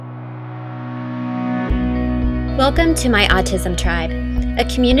Welcome to my Autism Tribe, a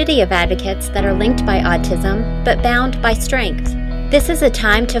community of advocates that are linked by autism but bound by strength. This is a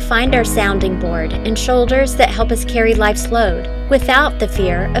time to find our sounding board and shoulders that help us carry life's load without the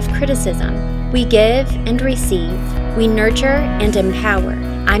fear of criticism. We give and receive. We nurture and empower.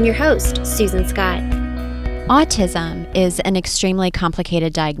 I'm your host, Susan Scott. Autism is an extremely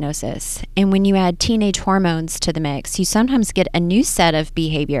complicated diagnosis, and when you add teenage hormones to the mix, you sometimes get a new set of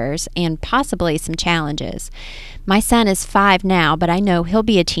behaviors and possibly some challenges. My son is 5 now, but I know he'll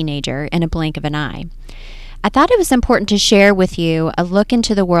be a teenager in a blink of an eye. I thought it was important to share with you a look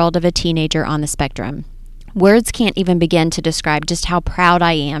into the world of a teenager on the spectrum. Words can't even begin to describe just how proud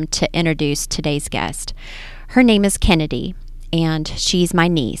I am to introduce today's guest. Her name is Kennedy, and she's my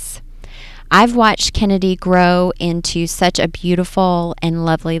niece. I've watched Kennedy grow into such a beautiful and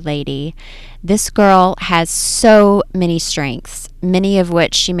lovely lady. This girl has so many strengths, many of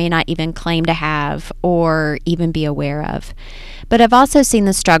which she may not even claim to have or even be aware of. But I've also seen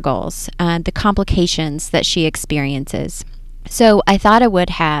the struggles, the complications that she experiences. So I thought I would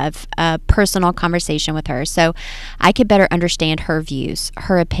have a personal conversation with her so I could better understand her views,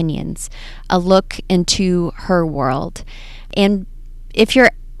 her opinions, a look into her world. And if you're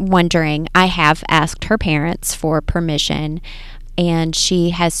wondering, I have asked her parents for permission, and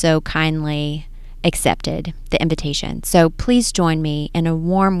she has so kindly accepted the invitation. So please join me in a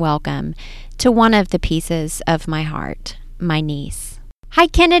warm welcome to one of the pieces of my heart, my niece. Hi,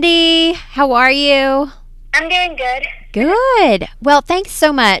 Kennedy. How are you? I'm doing good. Good. Well, thanks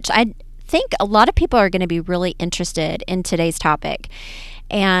so much. I think a lot of people are going to be really interested in today's topic,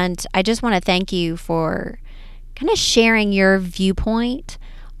 and I just want to thank you for kind of sharing your viewpoint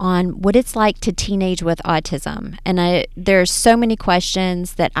on what it's like to teenage with autism. And there's so many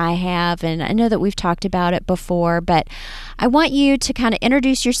questions that I have, and I know that we've talked about it before, but I want you to kind of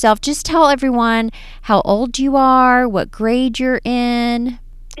introduce yourself. Just tell everyone how old you are, what grade you're in.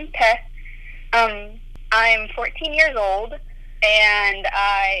 Okay. I'm 14 years old, and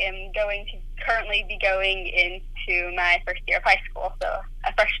I am going to currently be going into my first year of high school, so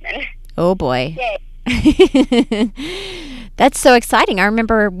a freshman. Oh boy. Yay. That's so exciting. I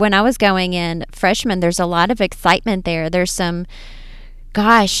remember when I was going in freshman, there's a lot of excitement there. There's some,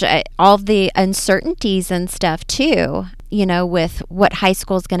 all the uncertainties and stuff too, with what high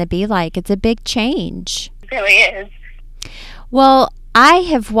school is going to be like. It's a big change. It really is. Well, I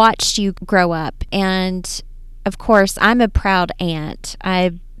have watched you grow up, and of course, I'm a proud aunt.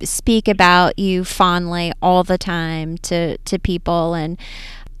 I speak about you fondly all the time to people, and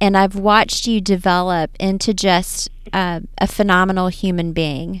I've watched you develop into just a phenomenal human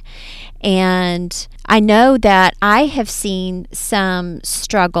being. And I know that I have seen some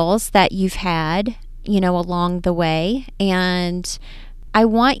struggles that you've had, along the way. And I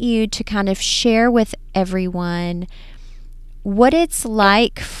want you to kind of share with everyone what it's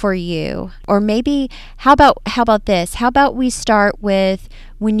like for you. Or maybe, how about this? How about we start with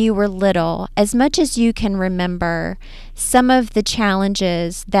when you were little, as much as you can remember, some of the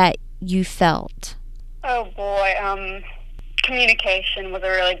challenges that you felt? Oh boy, communication was a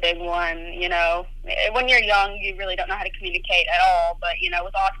really big one. When you're young, you really don't know how to communicate at all, but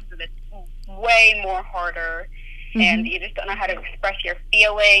with autism, it's way more harder, and you just don't know how to express your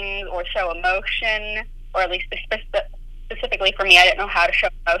feelings or show emotion, or at least specifically for me, I didn't know how to show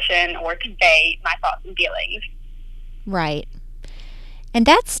emotion or convey my thoughts and feelings. Right. And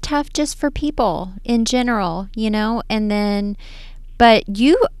that's tough just for people in general, but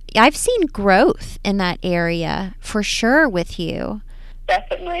I've seen growth in that area for sure with you.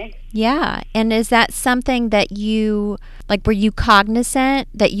 Definitely. Yeah. And is that something that were you cognizant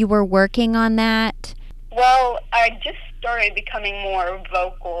that you were working on that? Well, I just started becoming more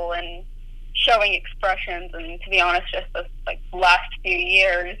vocal and showing expressions, and to be honest, just the last few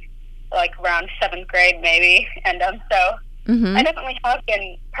years, around 7th grade maybe, and so I definitely have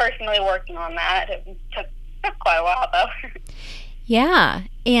been personally working on that. It took quite a while though. Yeah,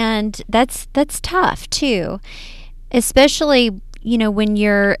 and that's tough too, especially when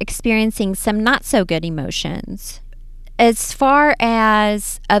you're experiencing some not so good emotions. As far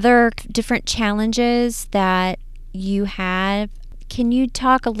as other different challenges that you have, can you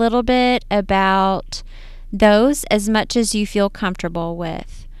talk a little bit about those as much as you feel comfortable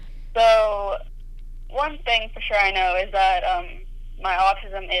with? So, one thing for sure I know is that my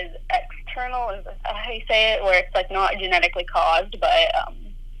autism is external, is how you say it, where it's not genetically caused, but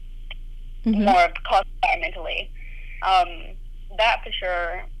more caused environmentally. That for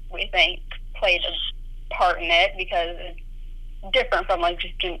sure we think played a part in it, because it's different from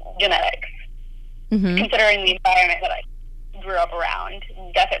just genetics. Considering the environment that I grew up around,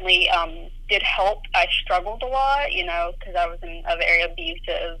 definitely did help. I struggled a lot, because I was in a very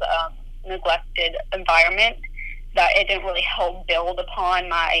abusive, neglected environment, that it didn't really help build upon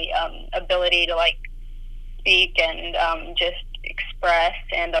my ability to, like, speak and just express,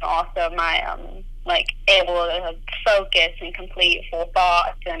 and then also my, able to focus and complete full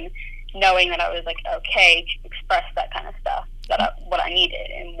thoughts, and knowing that I was, like, okay to express that kind of stuff, what I needed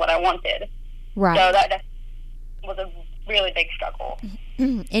and what I wanted. Right. So that was a really big struggle.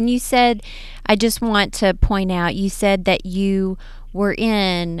 And you said, I just want to point out, you said that you were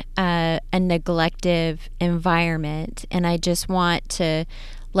in a neglective environment, and I just want to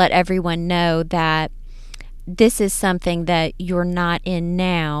let everyone know that this is something that you're not in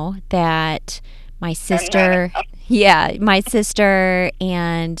now, that my sister, my sister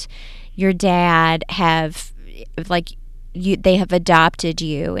and your dad have, like, they have adopted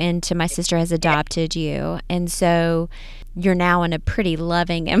you, and my sister has adopted you, and so you're now in a pretty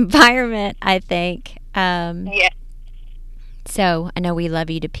loving environment, I think. So I know we love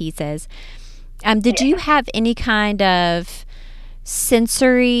you to pieces. Did you have any kind of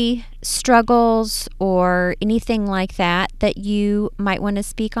sensory struggles or anything like that you might want to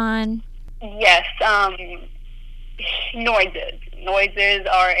speak on? Yes. Noises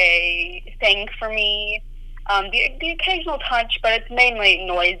are a thing for me. The occasional touch, but it's mainly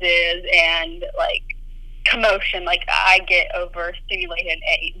noises and, like, commotion. Like, I get overstimulated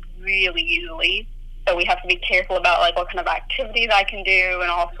really easily, so we have to be careful about, like, what kind of activities I can do, and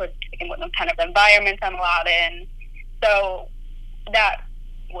also what kind of environments I'm allowed in. So that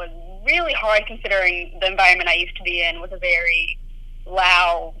was really hard, considering the environment I used to be in was a very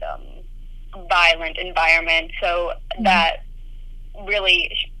loud, violent environment. So that really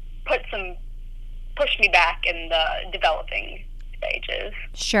pushed me back in the developing stages.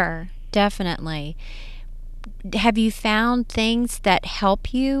 Sure, definitely. Have you found things that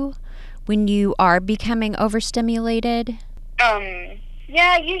help you when you are becoming overstimulated?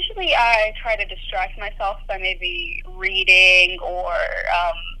 Yeah, usually I try to distract myself by maybe reading, or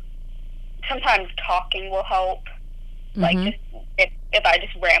sometimes talking will help. Like, just if I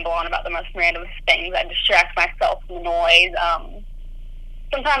just ramble on about the most random things, I distract myself from the noise.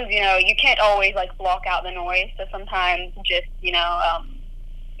 Sometimes, you can't always, like, block out the noise, so sometimes just,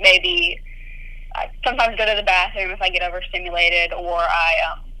 maybe I sometimes go to the bathroom if I get overstimulated, or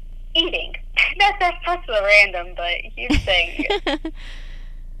I, eating. That's so random, but huge thing.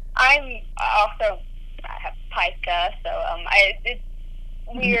 I have pica, so it's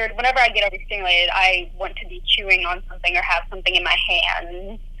weird. Whenever I get overstimulated, I want to be chewing on something or have something in my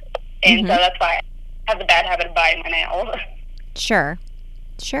hand, and so that's why I have the bad habit of biting my nails. Sure,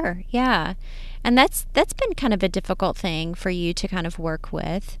 yeah. And that's been kind of a difficult thing for you to kind of work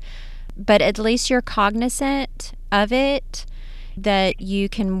with, but at least you're cognizant of it, that you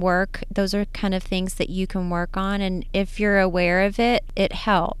can work. Those are kind of things that you can work on, and if you're aware of it, it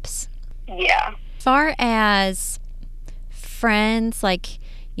helps. Yeah. As far as friends, like,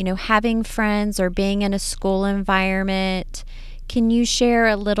 having friends or being in a school environment, can you share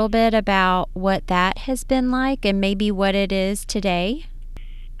a little bit about what that has been like and maybe what it is today?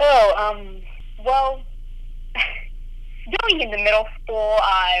 Well, going into middle school,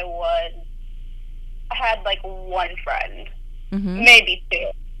 I had, like, one friend, maybe two.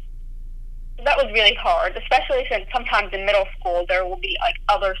 That was really hard, especially since sometimes in middle school there will be, like,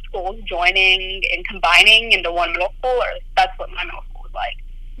 other schools joining and combining into one middle school, or that's what my middle school was like.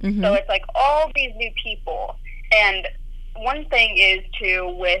 So it's, like, all these new people, and one thing is,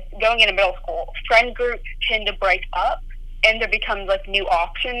 with going into middle school, friend groups tend to break up, and there becomes, like, new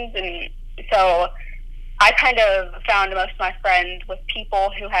options, and so I kind of found most of my friends with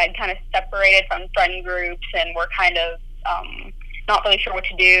people who had kind of separated from friend groups and were kind of not really sure what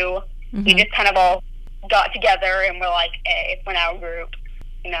to do. We just kind of all got together and were like, hey, we're now a group,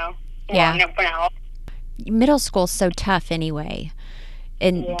 Yeah. We're now. Middle school's so tough anyway,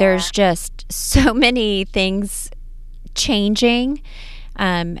 and there's just so many things changing.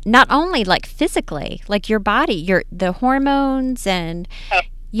 Not only, like, physically, like your body, the hormones, and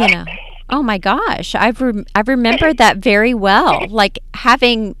oh my gosh, I remember that very well, like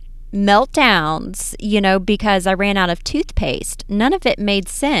having meltdowns, because I ran out of toothpaste. None of it made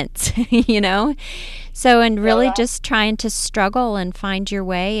sense, So, and really just trying to struggle and find your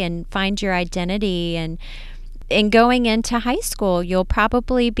way and find your identity, and going into high school, you'll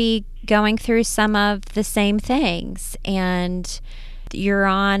probably be going through some of the same things, and you're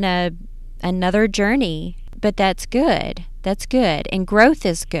on another journey, but that's good. That's good. And growth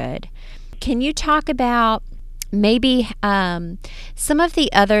is good. Can you talk about maybe some of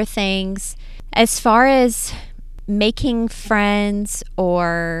the other things as far as making friends,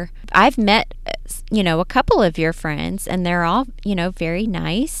 or I've met, a couple of your friends, and they're all, very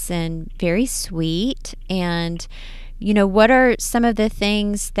nice and very sweet. And, what are some of the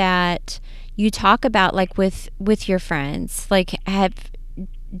things that you talk about, like with your friends? Like,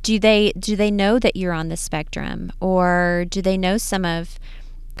 do they know that you're on the spectrum, or do they know some of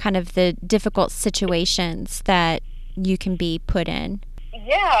kind of the difficult situations that you can be put in?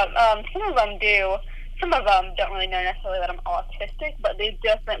 Yeah, some of them do. Some of them don't really know necessarily that I'm autistic, but they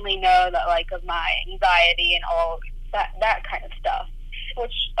definitely know that, like, of my anxiety and all that kind of stuff,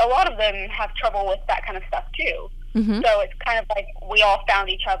 which a lot of them have trouble with that kind of stuff too. Mm-hmm. So it's kind of like we all found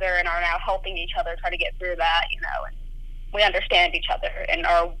each other and are now helping each other try to get through that, and we understand each other and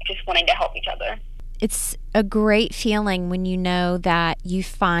are just wanting to help each other. It's a great feeling when you know that you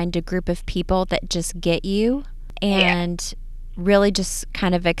find a group of people that just get you and really just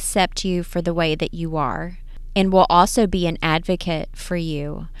kind of accept you for the way that you are, and will also be an advocate for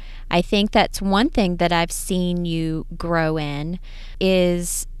you. I think that's one thing that I've seen you grow in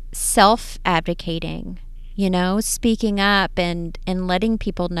is self-advocating, speaking up and letting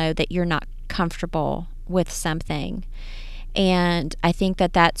people know that you're not comfortable with something. And I think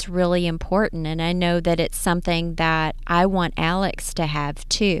that that's really important. And I know that it's something that I want Alex to have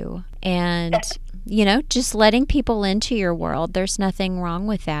too. And, just letting people into your world, there's nothing wrong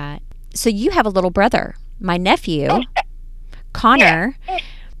with that. So you have a little brother, my nephew, Connor. Yeah.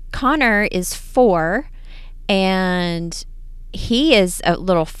 Connor is 4, and he is a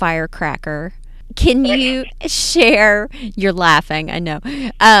little firecracker. Can you share, you're laughing, I know.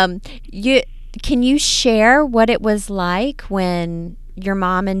 Can you share what it was like when your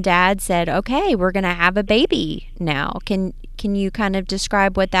mom and dad said, okay, we're going to have a baby now? Can you kind of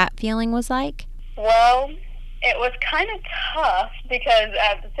describe what that feeling was like? Well, it was kind of tough because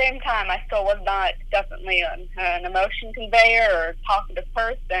at the same time, I still was not definitely an emotion conveyor or a talkative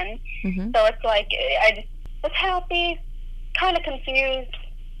person. Mm-hmm. So it's like I just was happy, kind of confused,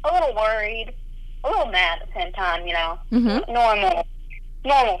 a little worried, a little mad at the same time, mm-hmm.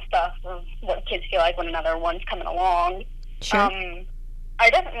 normal stuff of what kids feel like when another one's coming along. Sure. I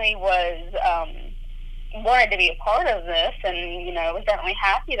definitely was wanted to be a part of this, and was definitely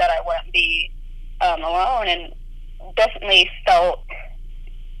happy that I wouldn't be alone, and definitely felt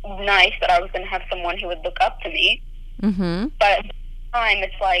nice that I was going to have someone who would look up to me. Mm-hmm. But at the time,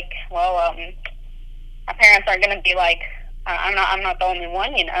 it's like, well, my parents aren't going to be like, I'm not the only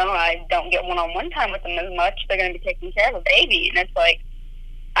one, I don't get one-on-one time with them as much. They're going to be taking care of a baby, and it's like,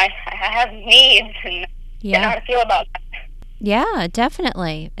 I have needs, and I know how to feel about that. Yeah,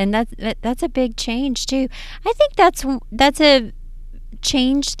 definitely. And that's a big change too. I think that's a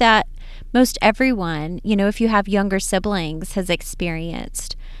change that most everyone, if you have younger siblings, has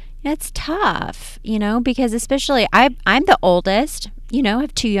experienced. It's tough, because especially I'm the oldest, I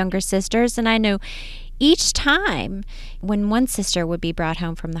have 2 younger sisters, and I know each time when one sister would be brought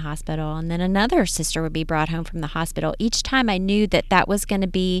home from the hospital and then another sister would be brought home from the hospital, each time I knew that was going to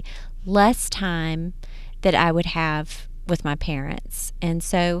be less time that I would have with my parents. And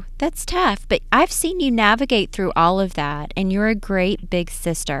so that's tough. But I've seen you navigate through all of that, and you're a great big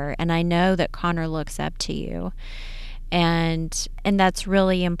sister. And I know that Connor looks up to you. And that's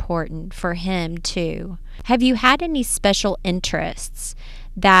really important for him too. Have you had any special interests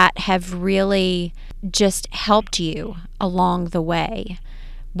that have really just helped you along the way,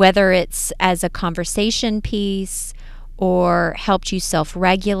 whether it's as a conversation piece or helped you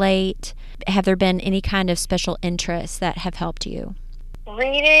self-regulate? Have there been any kind of special interests that have helped you?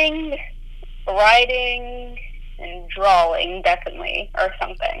 Reading, writing, and drawing definitely are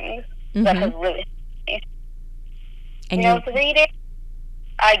some things that have really helped me. And with reading,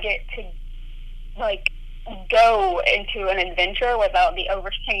 I get to go into an adventure without the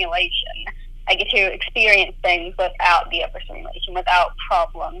overstimulation. I get to experience things without the overstimulation, without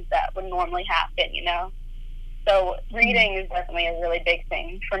problems that would normally happen, So reading is definitely a really big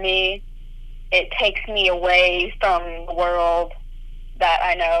thing for me. It takes me away from the world that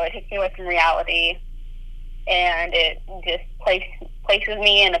I know. It takes me away from reality, and it just places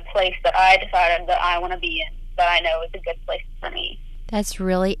me in a place that I decided that I want to be in, that I know is a good place for me. That's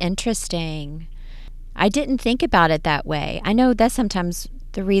really interesting. I didn't think about it that way. I know that's sometimes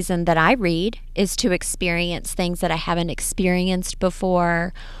the reason that I read is to experience things that I haven't experienced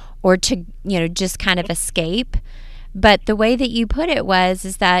before, or to, just kind of escape. But the way that you put it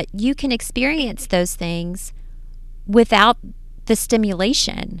is that you can experience those things without the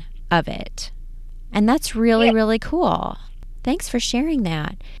stimulation of it. And that's really, really cool. Thanks for sharing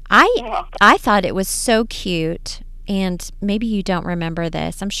that. I thought it was so cute, and maybe you don't remember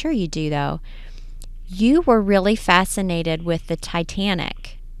this. I'm sure you do, though. you were really fascinated with the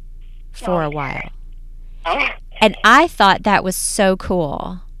Titanic for a while. And I thought that was so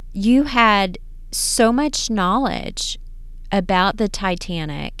cool. You had so much knowledge about the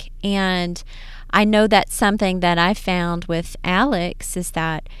Titanic, and I know that's something that I found with Alex is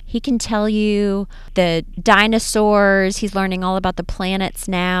that he can tell you the dinosaurs. He's learning all about the planets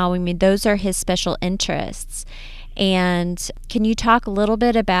now. I mean, those are his special interests. And can you talk a little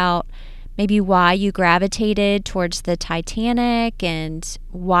bit about maybe why you gravitated towards the Titanic and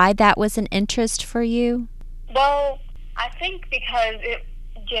why that was an interest for you? Well, I think because it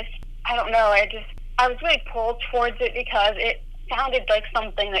just, I don't know, I was really pulled towards it because it sounded like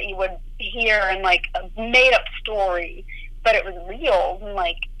something that you would hear in like a made up story, but it was real, and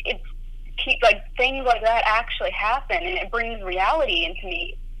like things like that actually happen, and it brings reality into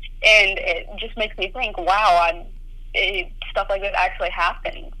me, and it just makes me think, wow, stuff like this actually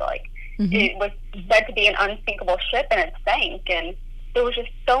happens. Like it was said to be an unsinkable ship, and it sank, and there was just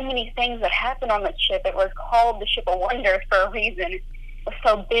so many things that happened on the ship. It was called the Ship of Wonder for a reason. It was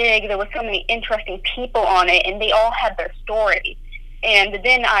so big. There were so many interesting people on it, and they all had their story. And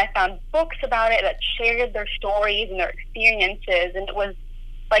then I found books about it that shared their stories and their experiences, and it was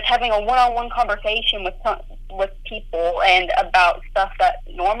like having a one-on-one conversation with people and about stuff that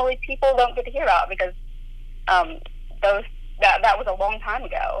normally people don't get to hear about because that was a long time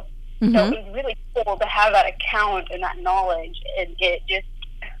ago. Mm-hmm. So it was really cool to have that account and that knowledge, and it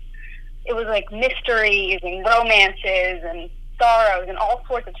was like mysteries and romances and sorrows and all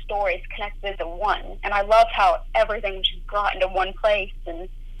sorts of stories connected into one. And I loved how everything was just brought into one place, and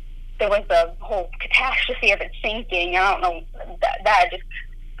there was the whole catastrophe of it sinking. I don't know, that just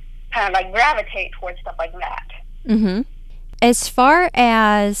kind of like gravitate towards stuff like that. Mm-hmm. As far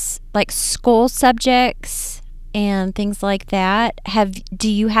as like school subjects and things like that, do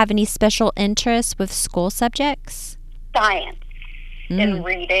you have any special interests with school subjects? Science and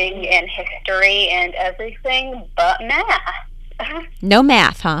reading and history and everything but math. No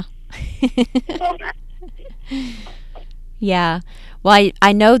math, huh? Yeah. Well,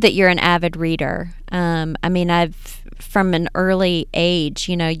 I know that you're an avid reader. I mean, from an early age,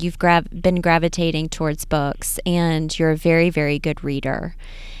 you know, you've been gravitating towards books, and you're a very, very good reader.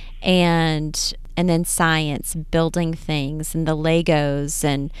 And then science, building things, and the Legos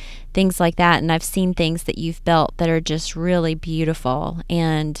and things like that. And I've seen things that you've built that are just really beautiful.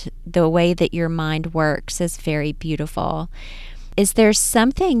 And the way that your mind works is very beautiful. Is there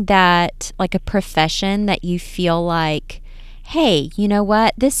something that, like a profession that you feel like, hey, you know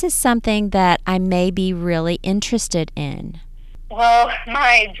what, this is something that I may be really interested in? Well,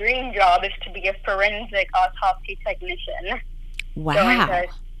 my dream job is to be a forensic autopsy technician. Wow. Going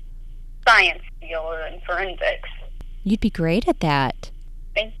to science field and forensics. You'd be great at that.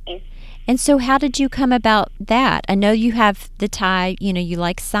 Thank you. And so how did you come about that? I know you have the tie, you know, you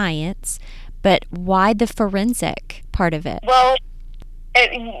like science, but why the forensic part of it? Well, do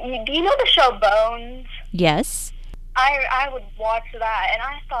you know the show Bones? Yes. I would watch that, and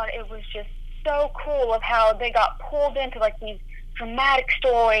I thought it was just so cool of how they got pulled into like these dramatic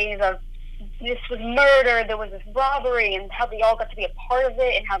stories of this was murder, there was this robbery, and how they all got to be a part of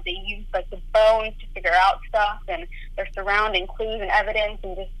it, and how they used like the bones to figure out stuff, and their surrounding clues and evidence,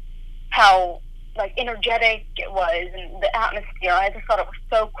 and just how like energetic it was, and the atmosphere. I just thought it was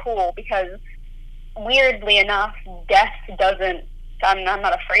so cool because weirdly enough, death doesn't. I'm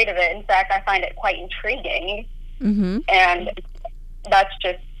not afraid of it. In fact, I find it quite intriguing, and that's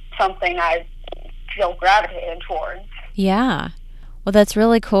just something I feel gravitated towards. Yeah. Well, that's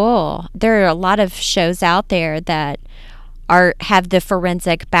really cool. There are a lot of shows out there that have the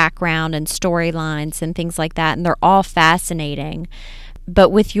forensic background and storylines and things like that, and they're all fascinating. But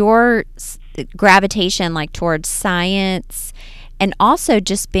with your gravitation like towards science and also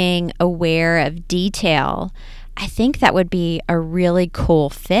just being aware of detail, I think that would be a really cool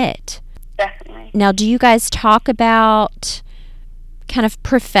fit. Definitely. Now, do you guys talk about kind of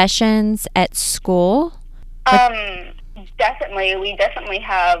professions at school? Definitely. We definitely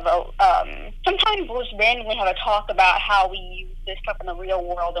have, sometimes we'll just randomly have a talk about how we use this stuff in the real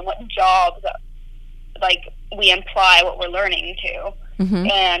world and what jobs, like, we imply what we're learning to.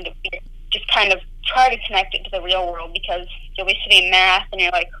 And we just kind of try to connect it to the real world because you'll be studying math and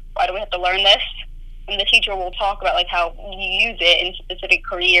you're like, why do we have to learn this? And the teacher will talk about, like, how you use it in specific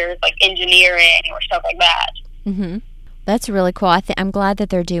careers, like engineering or stuff like that. That's really cool. I'm glad that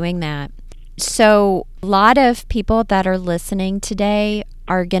they're doing that. So a lot of people that are listening today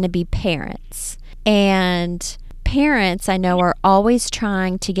are going to be parents. And parents, I know, are always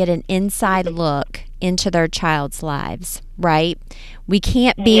trying to get an inside look into their child's lives, right? We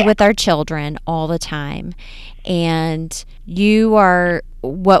can't be with our children all the time. And you are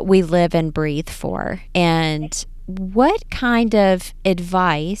what we live and breathe for. And what kind of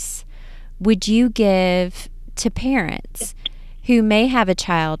advice would you give to parents who may have a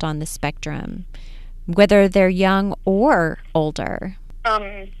child on the spectrum, whether they're young or older?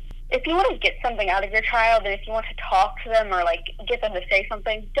 If you want to get something out of your child, and if you want to talk to them or like get them to say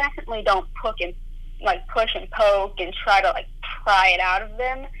something, definitely don't push and poke and try to like pry it out of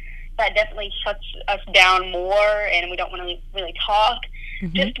them. That definitely shuts us down more, and we don't want to really talk.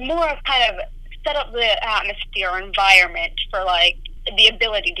 Mm-hmm. Just more of kind of set up the atmosphere or environment for like the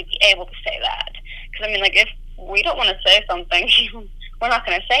ability to be able to say that. Because I mean, like if we don't want to say something, we're not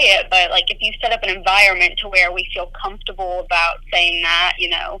going to say it. But like if you set up an environment to where we feel comfortable about saying that, you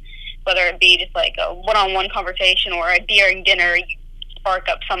know, whether it be just like a one-on-one conversation or during dinner, you spark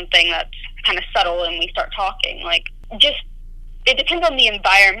up something that's kind of subtle and we start talking. Like just it depends on the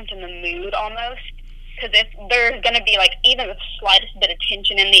environment and the mood almost. Because if there's going to be like even the slightest bit of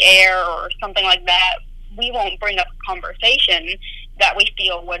tension in the air or something like that, we won't bring up a conversation that we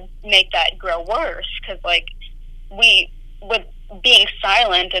feel would make that grow worse. Because like we, with being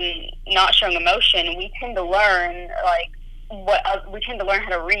silent and not showing emotion, we tend to learn we tend to learn how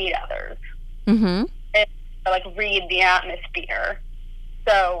to read others. Mm-hmm. And like read the atmosphere.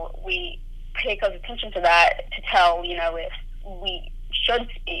 So we pay close attention to that to tell, you know, if we should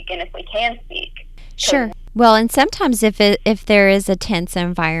speak and if we can speak. Sure. Well, and sometimes if there is a tense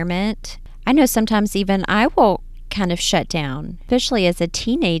environment, I know sometimes even I will kind of shut down, especially as a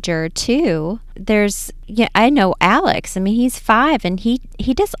teenager too. I know Alex. I mean, he's 5 and he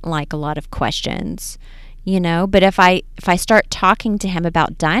doesn't like a lot of questions, you know. But if I start talking to him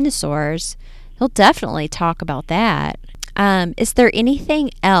about dinosaurs, he'll definitely talk about that. Is there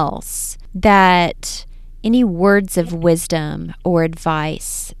anything else any words of wisdom or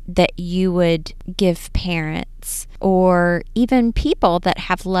advice that you would give parents or even people that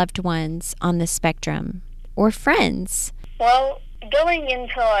have loved ones on the spectrum or friends? Well, going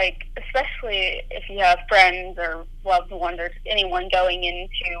into like, especially if you have friends or loved ones or anyone going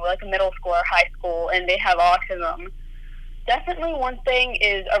into like a middle school or high school and they have autism, definitely one thing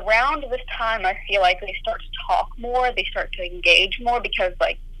is around this time I feel like they start to talk more, they start to engage more because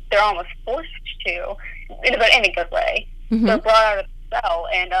like they're almost forced to, in a good way. Mm-hmm. They're brought out of the cell,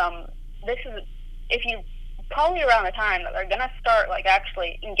 and if you probably around the time that they're gonna start like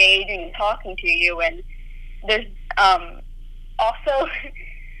actually engaging and talking to you, and there's also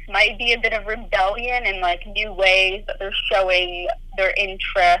might be a bit of rebellion and like new ways that they're showing their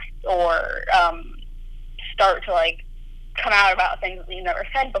interest or start to like come out about things that you never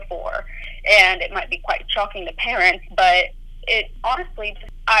said before, and it might be quite shocking to parents, but it honestly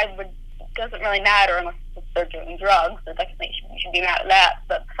doesn't really matter unless they're doing drugs. So definitely you should be mad at that.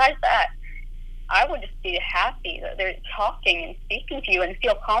 But besides that, I would just be happy that they're talking and speaking to you and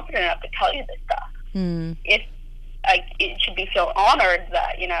feel confident enough to tell you this stuff. If it should be feel honored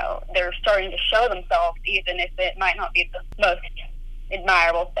that, you know, they're starting to show themselves, even if it might not be the most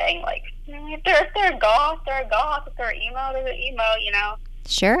admirable thing. Like if they're a goth, they're a goth. If they're emo, they're emo. You know.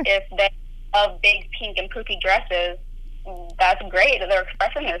 Sure. If they love big pink and poofy dresses, that's great that they're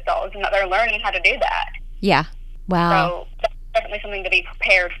expressing themselves and that they're learning how to do that. Yeah. Wow. So that's definitely something to be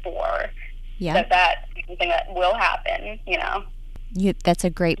prepared for. Yeah. That's something that will happen, you know. That's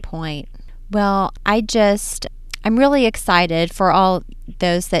a great point. Well, I'm really excited for all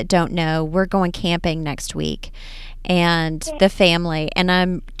those that don't know. We're going camping next week and the family, and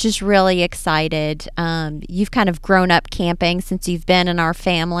I'm just really excited. You've kind of grown up camping since you've been in our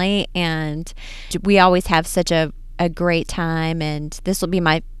family, and we always have such a great time, and this will be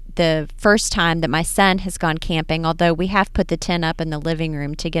the first time that my son has gone camping, although we have put the tent up in the living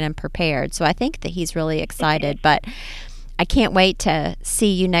room to get him prepared. So I think that he's really excited, but I can't wait to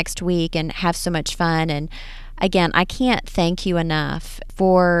see you next week and have so much fun. And again, I can't thank you enough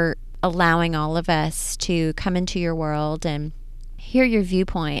for allowing all of us to come into your world and hear your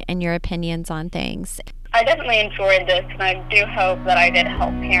viewpoint and your opinions on things. I definitely enjoyed this, and I do hope that I did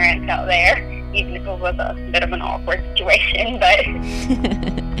help parents out there, even if it was a bit of an awkward situation. But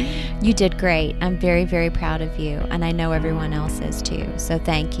you did great. I'm very, very proud of you, and I know everyone else is too, so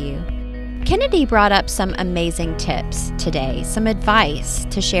thank you. Kennedy brought up some amazing tips today, some advice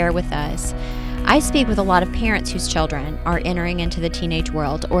to share with us. I speak with a lot of parents whose children are entering into the teenage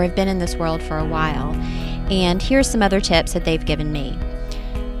world or have been in this world for a while, and here's some other tips that they've given me.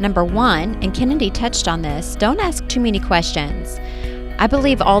 Number 1, and Kennedy touched on this, don't ask too many questions. I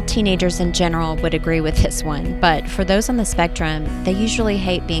believe all teenagers in general would agree with this one, but for those on the spectrum, they usually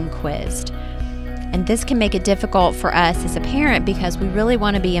hate being quizzed. And this can make it difficult for us as a parent because we really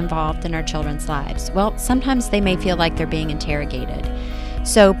want to be involved in our children's lives. Well, sometimes they may feel like they're being interrogated.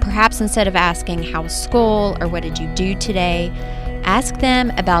 So perhaps instead of asking, how's school, or what did you do today, ask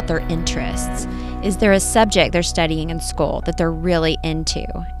them about their interests. Is there a subject they're studying in school that they're really into?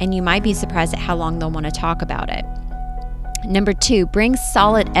 And you might be surprised at how long they'll want to talk about it. Number 2, bring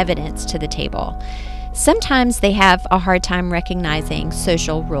solid evidence to the table. Sometimes they have a hard time recognizing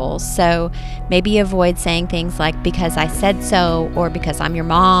social rules, so maybe avoid saying things like, because I said so, or because I'm your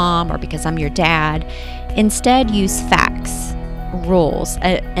mom, or because I'm your dad. Instead, use facts, rules,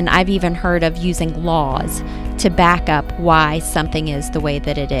 and I've even heard of using laws to back up why something is the way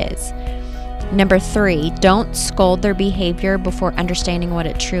that it is. Number 3, don't scold their behavior before understanding what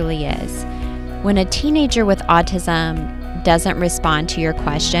it truly is. When a teenager with autism doesn't respond to your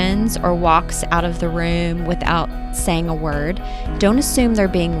questions or walks out of the room without saying a word, don't assume they're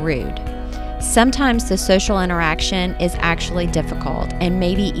being rude. Sometimes the social interaction is actually difficult and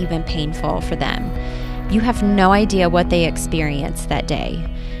maybe even painful for them. You have no idea what they experienced that day.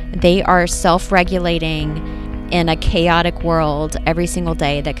 They are self-regulating in a chaotic world every single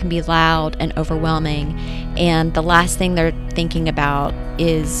day that can be loud and overwhelming, and the last thing they're thinking about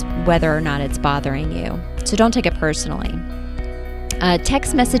is whether or not it's bothering you. So don't take it personally.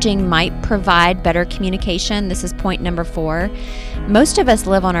 Text messaging might provide better communication. This is point number 4. Most of us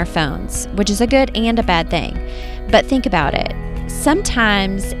live on our phones, which is a good and a bad thing. But think about it.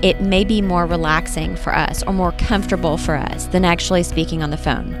 Sometimes it may be more relaxing for us or more comfortable for us than actually speaking on the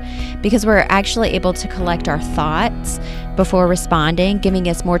phone, because we're actually able to collect our thoughts before responding, giving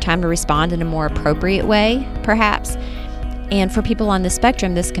us more time to respond in a more appropriate way, perhaps. And for people on the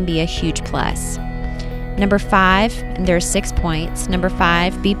spectrum, this can be a huge plus. Number 5, and there are 6 points. Number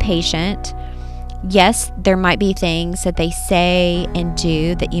 5, be patient. Yes, there might be things that they say and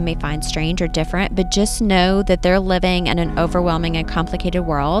do that you may find strange or different, but just know that they're living in an overwhelming and complicated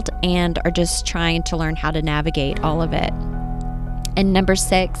world and are just trying to learn how to navigate all of it. And number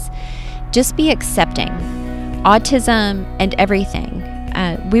 6, just be accepting. Autism and everything.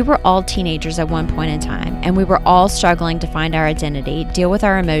 We were all teenagers at one point in time, and we were all struggling to find our identity, deal with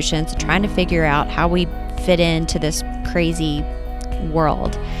our emotions, trying to figure out how we fit into this crazy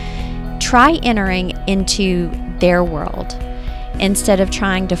world. Try entering into their world instead of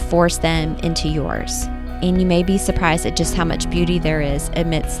trying to force them into yours. And you may be surprised at just how much beauty there is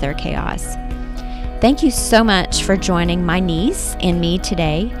amidst their chaos. Thank you so much for joining my niece and me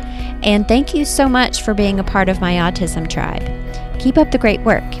today. And thank you so much for being a part of my autism tribe. Keep up the great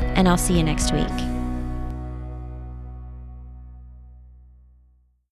work, and I'll see you next week.